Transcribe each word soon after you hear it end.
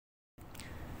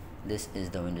This is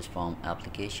the Windows Form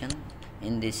application.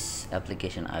 In this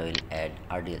application I will add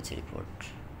RDLC report.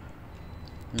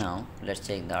 Now let's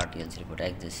check the RDLC report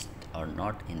exists or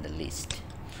not in the list.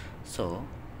 So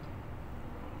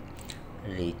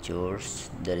resource,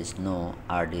 there is no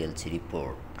RDLC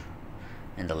report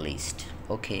in the list.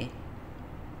 Okay,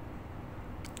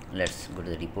 let's go to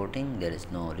the reporting. There is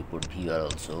no report viewer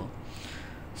also.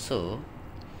 So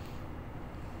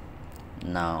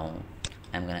now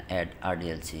I'm gonna add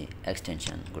RDLC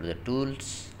extension. Go to the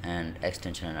tools and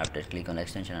extension and update. Click on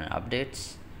extension and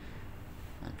updates,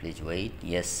 and please wait.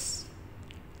 Yes,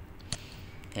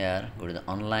 here go to the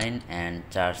online and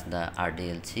charge the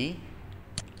RDLC.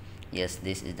 Yes,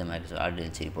 this is the Microsoft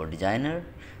RDLC report designer,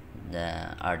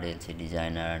 the RDLC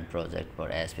designer and project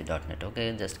for ASP.NET.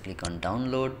 Okay, just click on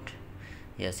download.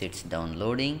 Yes, it's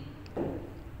downloading.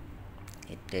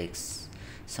 It takes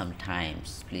some time,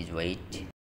 please wait.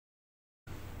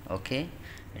 Okay,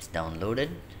 it's downloaded.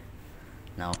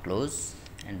 Now close,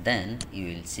 and then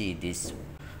you will see this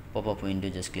pop-up window.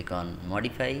 Just click on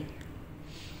modify.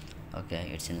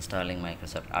 Okay, it's installing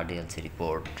Microsoft RDLC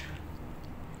report.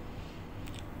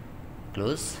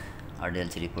 Close.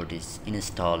 RDLC report is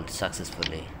installed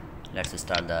successfully. Let's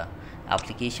start the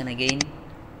application again.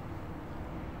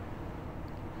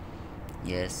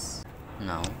 Yes,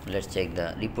 now let's check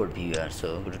the report viewer.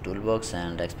 So go to toolbox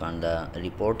and expand the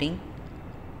reporting,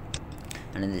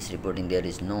 and in this reporting there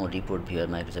is no report viewer,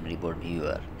 Microsoft report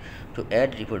viewer. To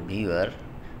add report viewer,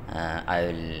 I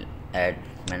will add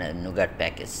NuGet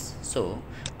package. So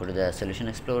go to the solution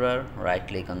explorer, right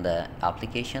click on the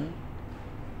application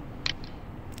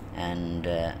and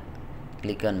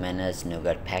click on manage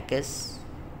NuGet package.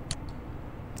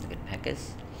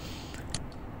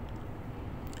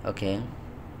 Okay,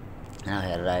 now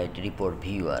here write report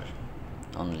viewer,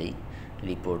 only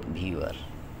report viewer.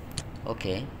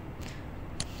 Okay,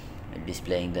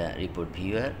 displaying the report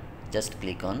viewer. Just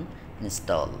click on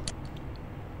install.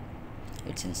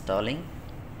 It's installing.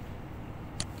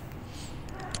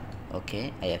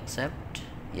 Okay, I accept.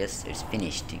 Yes, it's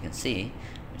finished. You can see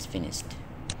it's finished.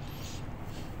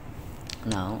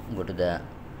 Now go to the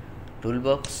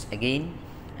toolbox again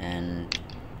and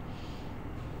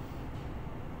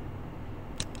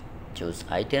choose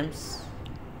items,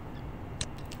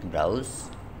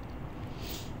 browse.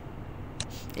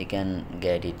 You can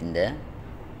get it in the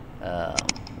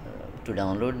to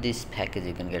download this package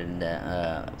you can get in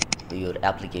the your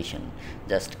application.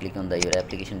 Just click on the your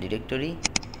application directory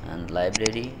and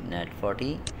library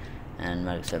net40 and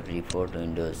Microsoft Report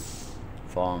Windows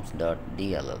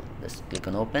Forms.dll. Just click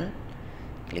on open,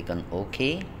 click on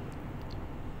OK.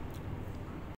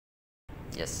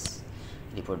 Yes,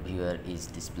 report viewer is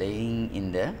displaying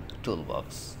in the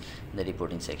toolbox, the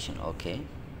reporting section. Okay,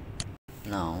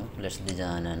 now let's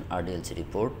design an RDLC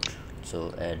report.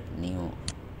 So add new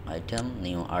item,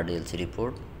 new RDLC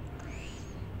report.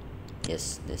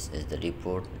 Yes, this is the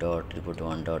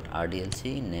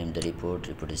report.report1.rdlc. Name the report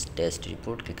is test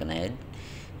report. Click on add.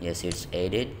 Yes, it's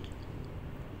added.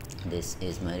 This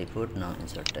is my report. Now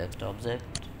insert text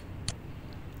object.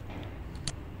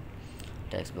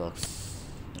 Text box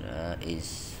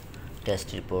is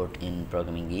test report in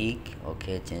ProgrammingGeek.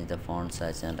 Okay, change the font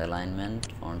size and alignment.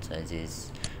 Font size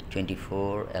is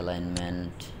 24,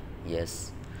 alignment,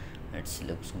 yes, it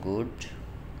looks good.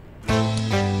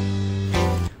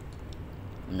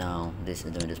 Now this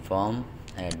is the Windows form.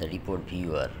 Add the report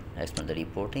viewer, expand the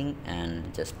reporting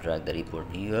and just drag the report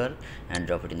viewer and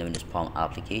drop it in the Windows form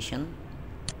application.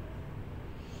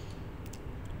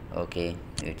 Okay,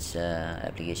 it's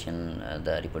application,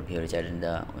 the report viewer is added in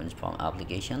the Windows form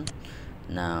application.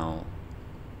 Now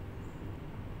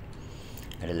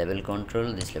add a level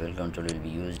control. This level control will be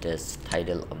used as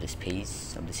title of this page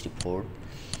of this report.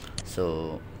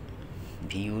 So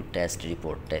view test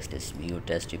report, text is view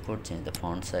test report. Change the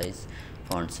font size.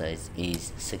 Font size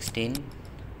is 16.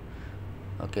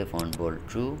 Okay, font bold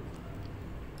true.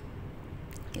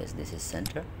 Yes, this is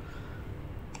center.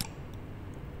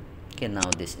 Okay, now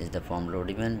this is the form load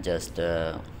event. Just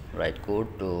write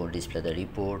code to display the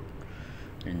report,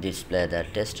 display the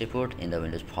test report in the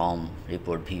Windows form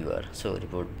report viewer. So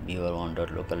report viewer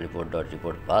one.local report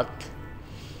path.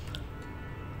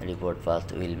 Report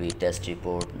path will be test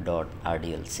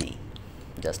report.rdlc.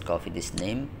 Just copy this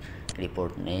name,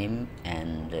 report name,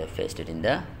 and paste it in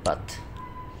the path.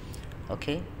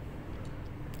 Okay,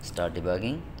 start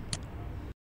debugging.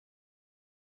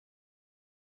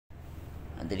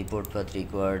 The report path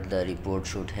required, the report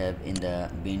should have in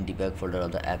the bin debug folder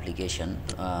of the application,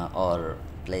 or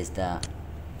place the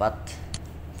path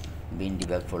bin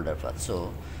debug folder path.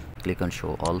 So click on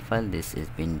show all file. This is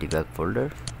bin debug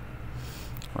folder.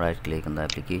 right click on the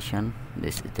application.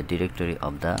 This is the directory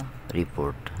of the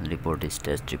report. Report is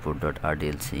test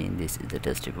report.rdlc. This is the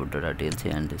test report.rdlc,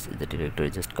 and this is the directory.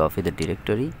 Just copy the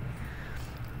directory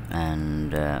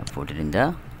and put it in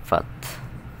the path,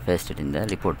 paste it in the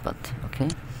report path. Okay,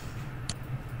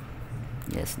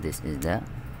 yes, this is the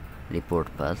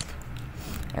report path.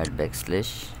 Add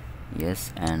backslash,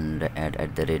 yes, and add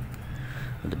at the rate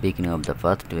at the beginning of the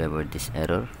path to avoid this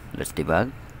error. Let's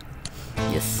debug.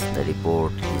 Yes, the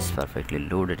report is perfectly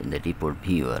loaded in the report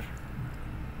viewer.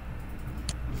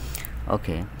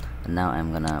 Okay, now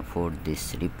I'm gonna put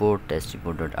this report test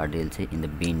report.rdlc in the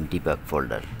bin debug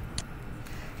folder.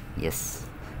 Yes,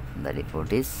 the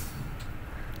report is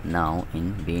now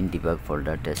in bin debug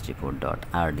folder test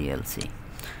report.rdlc.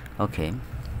 Okay,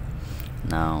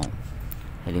 now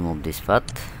remove this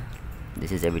path.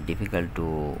 This is a bit difficult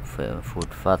to put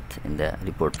path in the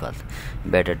report path.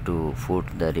 Better to put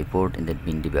the report in the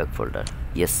bin debug folder.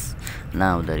 Yes,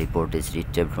 now the report is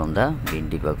retrieved from the bin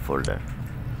debug folder.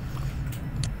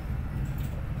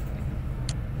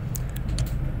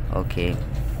 Okay,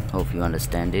 hope you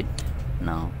understand it.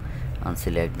 Now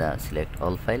select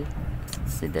all file.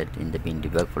 See that in the bin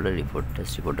debug folder report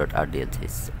test report.rdlc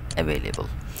is available.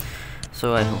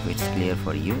 So I hope it's clear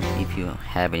for you. If you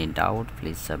have any doubt,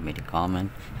 please submit a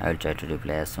comment. I will try to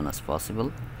reply as soon as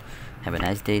possible. Have a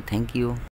nice day. Thank you.